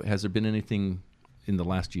years ago. Has there been anything in the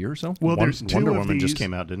last year or so? Well, there's two Wonder of Woman these. just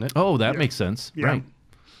came out, didn't it? Oh, that makes sense. Yeah. Right.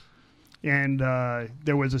 And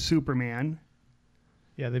there was a Superman.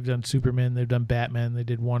 Yeah, they've done Superman. They've done Batman. They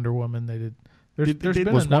did Wonder Woman. They did. There's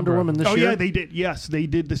been was a number Wonder Woman this year? Oh yeah, they did. Yes, they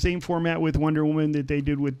did the same format with Wonder Woman that they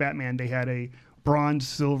did with Batman. They had a bronze,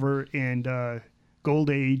 silver, and gold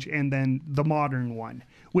age, and then the modern one,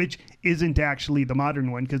 which isn't actually the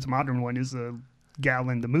modern one because the modern one is the gal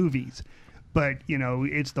in the movies, but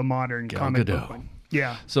it's the modern comic book one.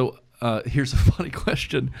 Yeah. So here's a funny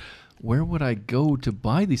question. Where would I go to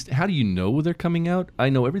buy these? How do you know they're coming out? I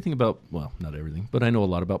know everything about, well, not everything, but I know a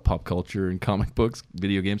lot about pop culture and comic books,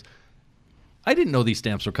 video games. I didn't know these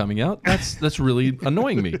stamps were coming out. That's really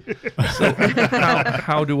annoying me. So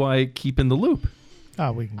how do I keep in the loop?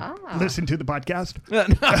 We can listen to the podcast.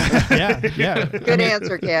 yeah. Good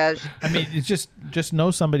answer, Cash. I mean, it's just know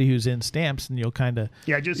somebody who's in stamps, and you'll kind of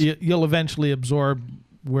you'll eventually absorb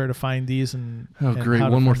where to find these and great,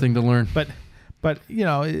 one more thing to learn. But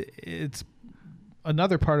it's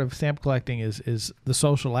another part of stamp collecting is the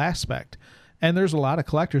social aspect, and there's a lot of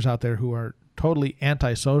collectors out there who are totally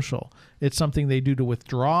antisocial. It's something they do to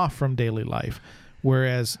withdraw from daily life,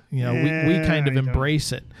 whereas we kind of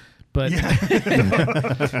embrace it. But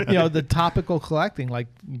the topical collecting, like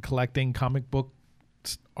collecting comic book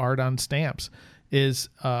art on stamps, is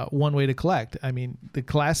one way to collect. I mean, the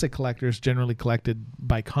classic collectors generally collected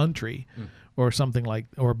by country. Or something like,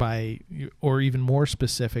 or even more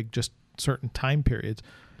specific, just certain time periods.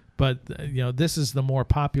 But this is the more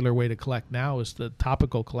popular way to collect now is the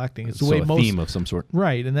topical collecting. It's the way most theme of some sort,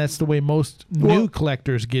 right? And that's the way most new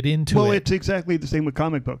collectors get into it. Well, it's exactly the same with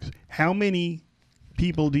comic books. How many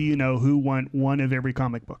people do you know who want one of every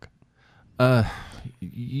comic book?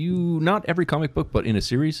 Not every comic book, but in a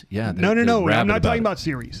series. Yeah. No. I'm not talking about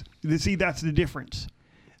series. See, that's the difference.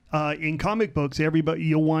 In comic books,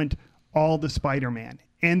 you'll want all the Spider-Man,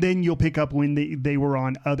 and then you'll pick up when they were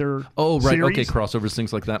on other series. Okay, crossovers,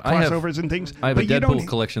 things like that. Crossovers and things. I have a Deadpool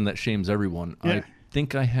collection that shames everyone. Yeah. I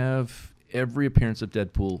think I have every appearance of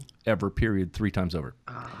Deadpool ever, period, 3 times over.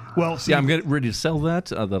 Well, see, yeah, I'm ready to sell that.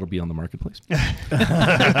 That'll be on the marketplace.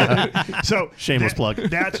 So shameless plug.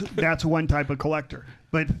 That's one type of collector.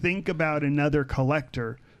 But think about another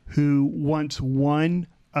collector who wants one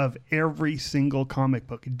of every single comic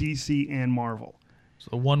book, DC and Marvel.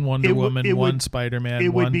 So one Wonder Woman, one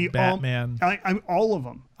Spider-Man, one Batman. All of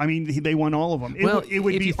them. I mean, they want all of them. It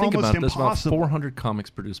would be almost impossible. There's about 400 comics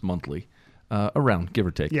produced monthly, around, give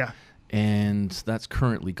or take. Yeah. And that's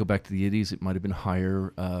currently, go back to the 80s, it might have been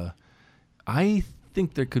higher. I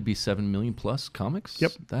think there could be 7 million plus comics.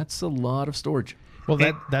 Yep. That's a lot of storage. Well,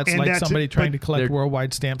 that's like somebody trying to collect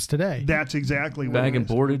worldwide stamps today. That's exactly what Bag it and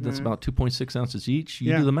is. boarded, that's about 2.6 ounces each.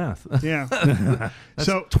 You do the math. Yeah. That's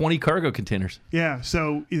so 20 cargo containers. Yeah,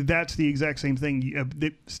 so that's the exact same thing.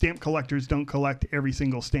 The stamp collectors don't collect every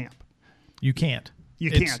single stamp. You can't.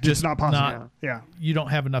 You can't. It's not possible. Yeah. You don't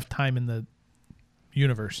have enough time in the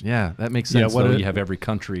universe. Yeah, that makes sense. Yeah, you have every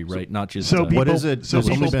country, right? Not just so people, what is it? So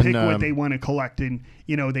people pick what they want to collect, and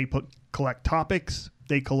they collect topics,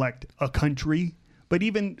 they collect a country. But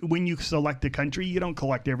even when you select a country, you don't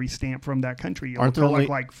collect every stamp from that country. You'll collect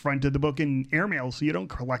like front of the book and airmail, so you don't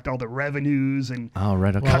collect all the revenues and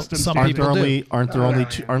custom some stamps. people aren't there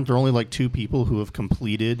only like 2 people who have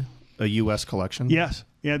completed a U.S. collection? Yes.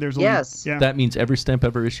 Yeah. There's yes. Yeah. That means every stamp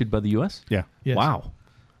ever issued by the U.S. Yeah. Yes. Wow.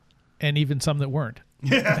 And even some that weren't.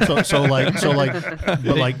 But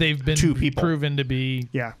they've been 2 people proven to be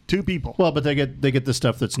 2 people. Well, but they get the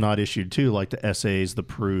stuff that's not issued too, like the essays, the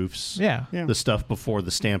proofs, the stuff before the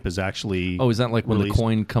stamp is actually. Oh, is that like released. when the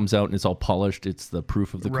coin comes out and it's all polished? It's the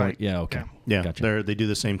proof of the Right. coin. Yeah. Okay. Yeah, Gotcha. they do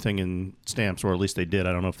the same thing in stamps, or at least they did.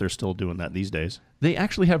 I don't know if they're still doing that these days. They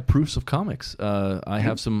actually have proofs of comics. I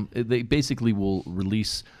have some. They basically will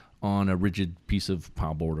release on a rigid piece of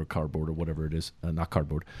powderboard or cardboard or whatever it is, not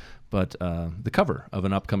cardboard, but the cover of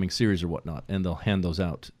an upcoming series or whatnot, and they'll hand those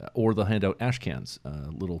out. Or they'll hand out ash cans,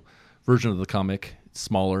 a little version of the comic,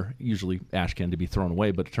 smaller, usually ash can to be thrown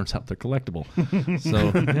away, but it turns out they're collectible.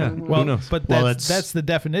 So, yeah, who knows? But that's the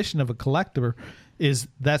definition of a collector.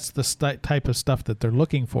 That's the type of stuff that they're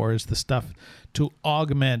looking for, is the stuff to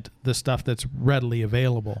augment the stuff that's readily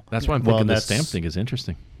available. That's why I'm thinking the stamp thing is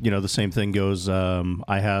interesting. The same thing goes,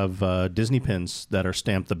 I have Disney pins that are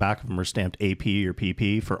stamped, the back of them are stamped AP or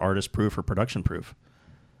PP for artist proof or production proof.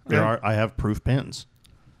 I have proof pins.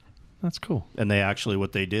 That's cool. And they actually,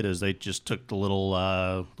 what they did is they just took the little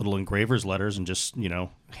engraver's letters and just,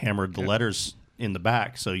 hammered the letters in the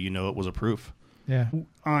back so it was a proof. Yeah.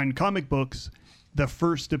 On comic books, the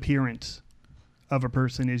first appearance of a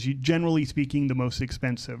person is, generally speaking, the most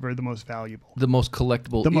expensive or the most valuable. The most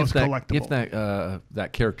collectible. Collectible. If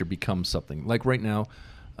that character becomes something. Like right now,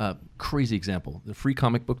 crazy example. The Free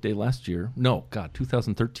Comic Book Day last year,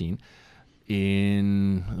 2013,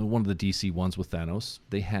 in one of the DC ones with Thanos,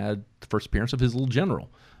 they had the first appearance of his little general.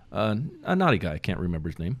 A naughty guy, I can't remember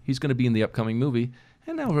his name. He's going to be in the upcoming movie.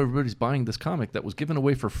 And now everybody's buying this comic that was given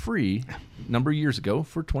away for free a number of years ago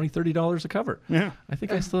for $20, $30 a cover. Yeah. I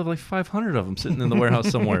think I still have like 500 of them sitting in the warehouse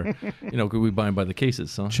somewhere. Could we buy them by the cases?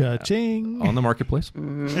 So, Cha-ching. On the marketplace.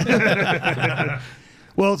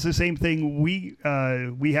 Well, it's the same thing. We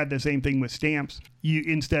had the same thing with stamps.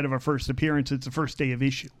 Instead of a first appearance, it's the first day of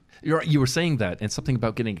issue. You were saying that, and something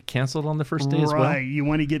about getting it canceled on the first day as well? Right. You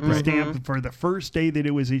want to get the stamp for the first day that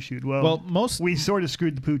it was issued. Well, we sort of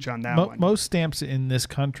screwed the pooch on that one. Most stamps in this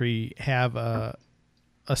country have a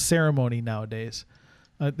ceremony nowadays.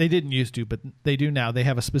 They didn't used to, but they do now. They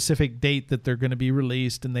have a specific date that they're going to be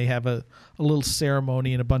released, and they have a little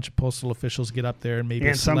ceremony, and a bunch of postal officials get up there, and maybe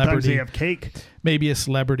a celebrity. Sometimes they have cake. Maybe a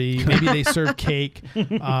celebrity. Maybe they serve cake.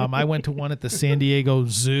 I went to one at the San Diego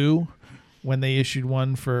Zoo when they issued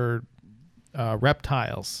one for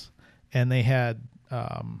reptiles, and they had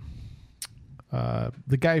the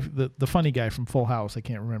guy, the funny guy from Full House. I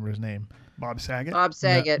can't remember his name. Bob Saget? Bob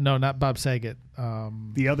Saget. No, not Bob Saget.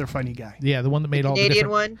 The other funny guy. Yeah, the one that made all the Canadian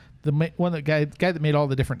different... one? The guy that made all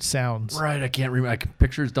the different sounds. Right, I can't remember. I can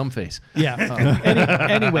picture his dumb face. Yeah.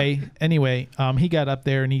 Anyway, he got up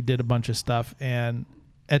there and he did a bunch of stuff. And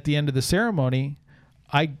at the end of the ceremony,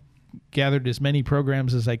 I gathered as many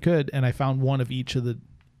programs as I could, and I found one of each of the...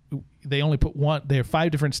 They only put one. There are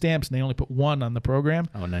 5 different stamps, and they only put one on the program.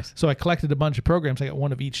 Oh, nice. So I collected a bunch of programs. I got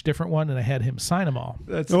one of each different one, and I had him sign them all.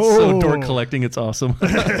 That's so dork collecting. It's awesome.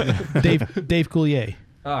 Dave Coulier.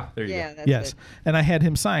 There you go. That's Yes. it. And I had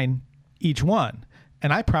him sign each one.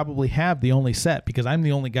 And I probably have the only set because I'm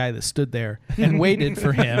the only guy that stood there and waited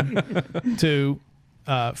for him to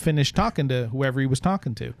finish talking to whoever he was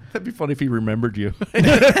talking to. That'd be funny if he remembered you.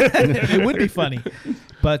 It would be funny.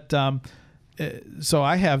 But so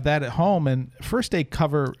I have that at home, and first day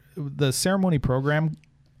cover, the ceremony program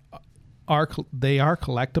are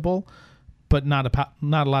collectible, but not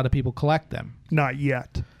a lot of people collect them. Not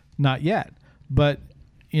yet. But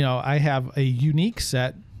I have a unique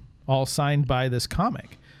set all signed by this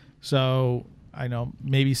comic. So I know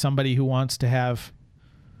maybe somebody who wants to have,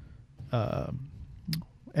 and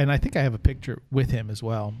I think I have a picture with him as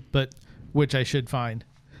well, but which I should find.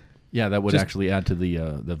 Yeah, that would actually add to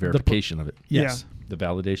the verification of it. Yes. The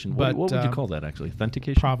validation. But, what would you call that, actually?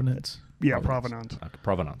 Authentication? Provenance. Yeah, provenance. Okay,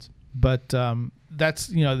 provenance. But that's,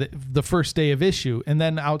 the first day of issue. And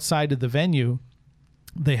then outside of the venue,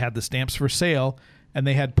 they had the stamps for sale, and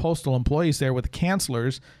they had postal employees there with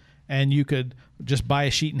cancelers, and you could just buy a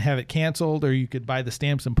sheet and have it canceled, or you could buy the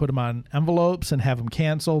stamps and put them on envelopes and have them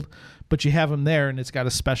canceled. But you have them there, and it's got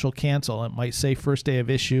a special cancel. It might say first day of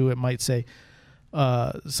issue. It might say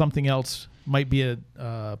something else. Might be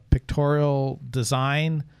a pictorial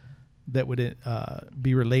design that would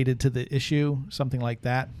be related to the issue, something like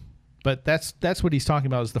that. But that's what he's talking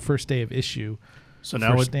about is the first day of issue. So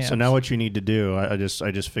now what you need to do, I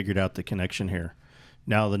just figured out the connection here.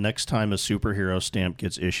 Now the next time a superhero stamp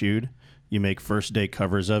gets issued, you make first day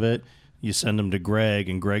covers of it, you send them to Greg,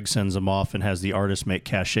 and Greg sends them off and has the artist make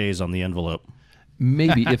cachets on the envelope.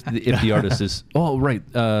 Maybe if the artist is right.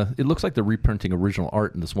 It looks like they're reprinting original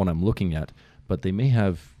art in this one I'm looking at, but they may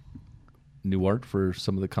have new art for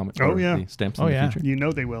some of the comic the stamps in the future. You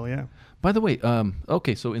know they will, yeah. By the way,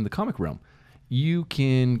 so in the comic realm, you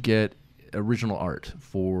can get original art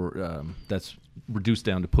for that's reduced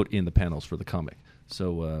down to put in the panels for the comic.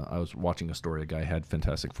 So I was watching a story. A guy had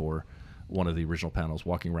Fantastic Four, one of the original panels,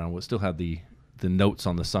 walking around with still had the notes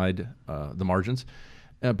on the side, the margins.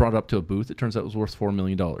 Brought it up to a booth. It turns out it was worth $4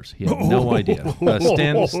 million. He had no idea.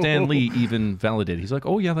 Stan Lee even validated. He's like,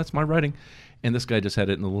 "Oh yeah, that's my writing," and this guy just had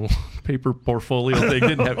it in a little paper portfolio thing.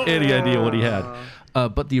 Didn't have any idea what he had.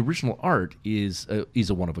 But the original art is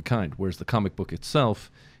a one of a kind, whereas the comic book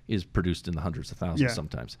itself is produced in the hundreds of thousands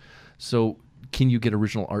sometimes. So, can you get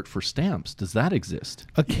original art for stamps? Does that exist?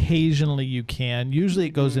 Occasionally, you can. Usually,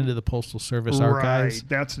 it goes into the Postal Service archives. Right,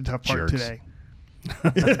 that's the tough part today.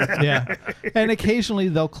 Yeah, and occasionally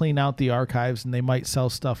they'll clean out the archives and they might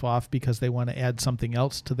sell stuff off because they want to add something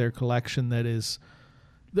else to their collection that is,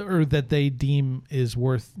 or that they deem is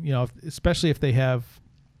worth, especially if they have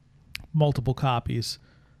multiple copies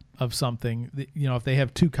of something. If they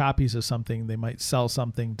have 2 copies of something, they might sell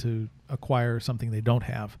something to acquire something they don't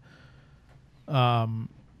have.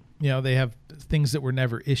 They have things that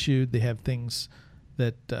were issued. They have things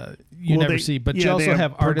that you never see, but you also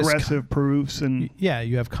have artists progressive proofs, and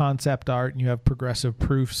you have concept art, and you have progressive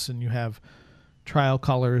proofs, and you have trial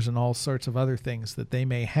colors and all sorts of other things that they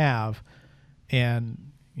may have.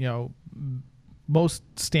 And most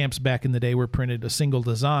stamps back in the day were printed a single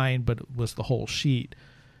design, but it was the whole sheet,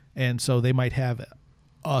 and so they might have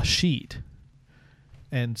a sheet,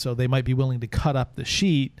 and so they might be willing to cut up the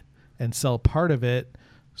sheet and sell part of it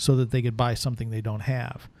so that they could buy something they don't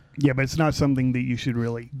have. Yeah, but it's not something that you should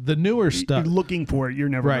really... The newer stuff... Looking for it, you're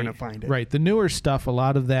never going to find it. Right. The newer stuff, a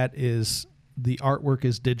lot of that is... The artwork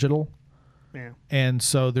is digital. Yeah. And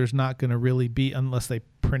so there's not going to really be... Unless they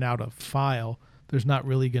print out a file, there's not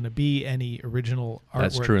really going to be any original artwork.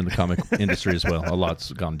 That's true in the comic industry as well. A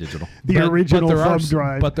lot's gone digital. Original thumb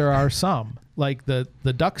drive. But there are some. Like the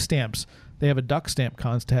duck stamps... They have a duck stamp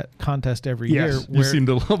contest every year. You seem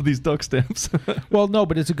to love these duck stamps. Well, no,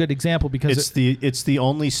 but it's a good example because it's the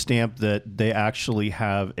only stamp that they actually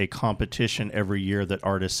have a competition every year that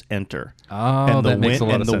artists enter. Oh, and that makes a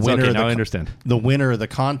lot of sense. Okay, now I understand. The winner of the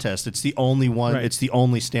contest, it's the only one. Right. It's the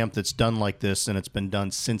only stamp that's done like this, and it's been done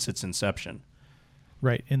since its inception.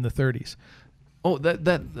 Right, in the 30s. Oh,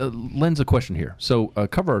 that lends a question here. So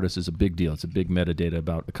cover artist is a big deal. It's a big metadata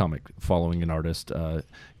about a comic, following an artist,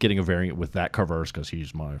 getting a variant with that cover artist because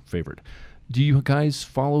he's my favorite. Do you guys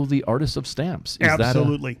follow the artists of stamps?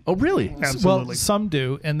 Absolutely. Oh, really? Absolutely. Well, some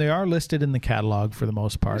do, and they are listed in the catalog for the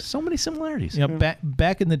most part. There's so many similarities.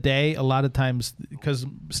 Back in the day, a lot of times, because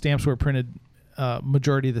stamps were printed,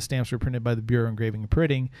 majority of the stamps were printed by the Bureau of Engraving and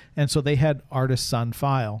Printing, and so they had artists on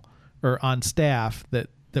file or on staff that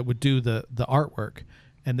would do the artwork,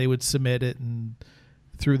 and they would submit it and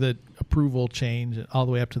through the approval chain all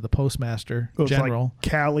the way up to the postmaster general.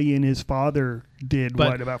 Like Callie and his father did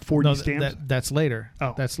about 40 stamps? That's later.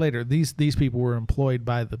 Oh. That's later. These people were employed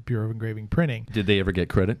by the Bureau of Engraving Printing. Did they ever get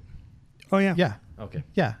credit? Oh yeah. Yeah. Okay.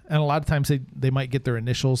 Yeah, and a lot of times they might get their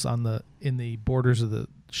initials in the borders of the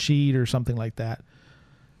sheet or something like that.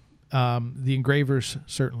 The engravers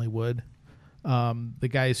certainly would. The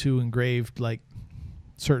guys who engraved like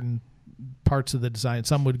certain parts of the design.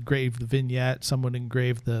 Some would engrave the vignette. Some would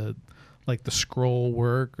engrave the like the scroll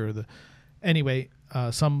work or the anyway.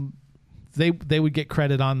 They would get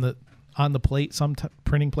credit on the plate,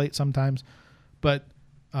 printing plate sometimes, but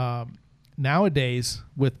nowadays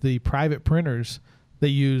with the private printers, they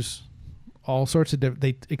use all sorts of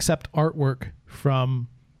they accept artwork from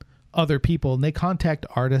other people, and they contact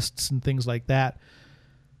artists and things like that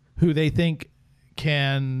who they think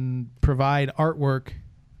can provide artwork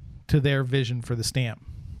to their vision for the stamp.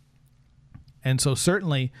 And so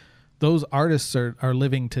certainly those artists are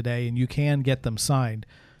living today, and you can get them signed.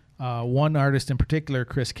 One artist in particular,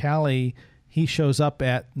 Chris Calley, he shows up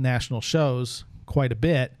at national shows quite a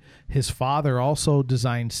bit. His father also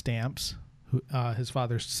designed stamps. His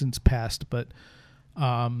father's since passed, but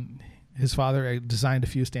his father designed a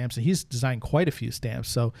few stamps, and he's designed quite a few stamps.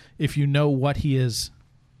 So if you know what he has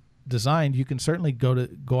designed, you can certainly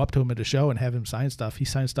go up to him at a show and have him sign stuff. He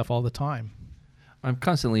signs stuff all the time. I'm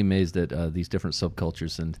constantly amazed at these different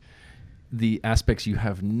subcultures and the aspects you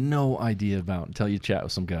have no idea about until you chat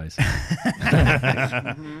with some guys.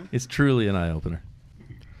 It's truly an eye-opener.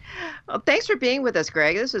 Well, thanks for being with us,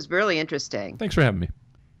 Greg. This was really interesting. Thanks for having me.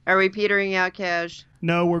 Are we petering out, Cash?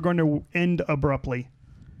 No, we're going to end abruptly.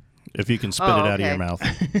 If you can spit it out of your mouth.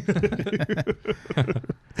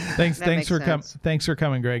 Thanks for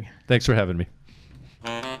coming, Greg. Thanks for having me.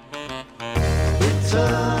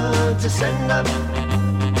 Return to sender.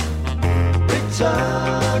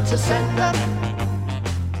 Return to sender.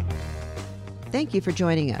 Thank you for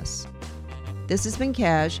joining us. This has been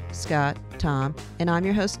Cash, Scott, Tom, and I'm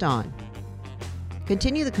your host, Dawn.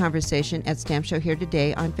 Continue the conversation at Stamp Show Here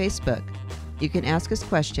Today on Facebook. You can ask us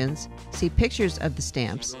questions, see pictures of the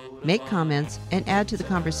stamps, make comments, and add to the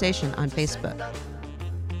conversation on Facebook.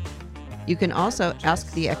 You can also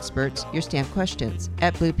ask the experts your stamp questions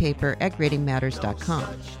at bluepaper@gradingmatters.com.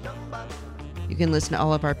 You can listen to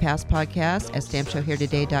all of our past podcasts at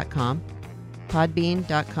stampshowheretoday.com,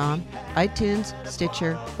 podbean.com, iTunes,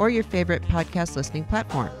 Stitcher, or your favorite podcast listening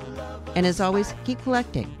platform. And as always, keep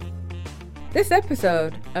collecting. This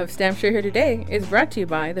episode of Stamp Show Here Today is brought to you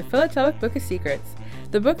by the Philatelic Book of Secrets,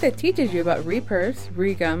 the book that teaches you about repurfs,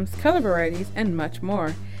 regums, color varieties, and much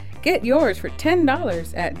more. Get yours for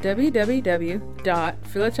 $10 at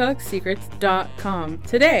www.philatelicsecrets.com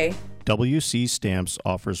today. WC Stamps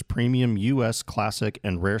offers premium U.S. classic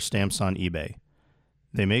and rare stamps on eBay.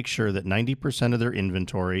 They make sure that 90% of their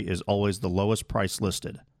inventory is always the lowest price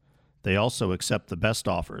listed. They also accept the best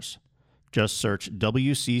offers. Just search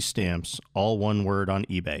WC Stamps, all one word, on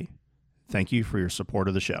eBay. Thank you for your support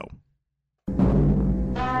of the show.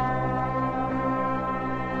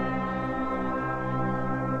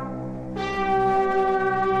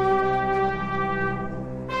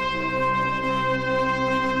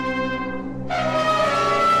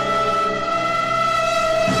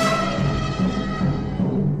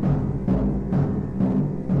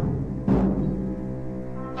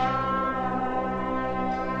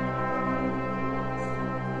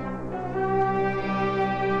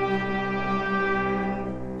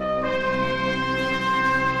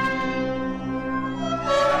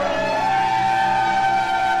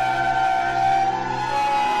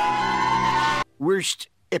 Worst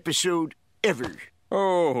episode ever.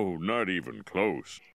 Oh, not even close.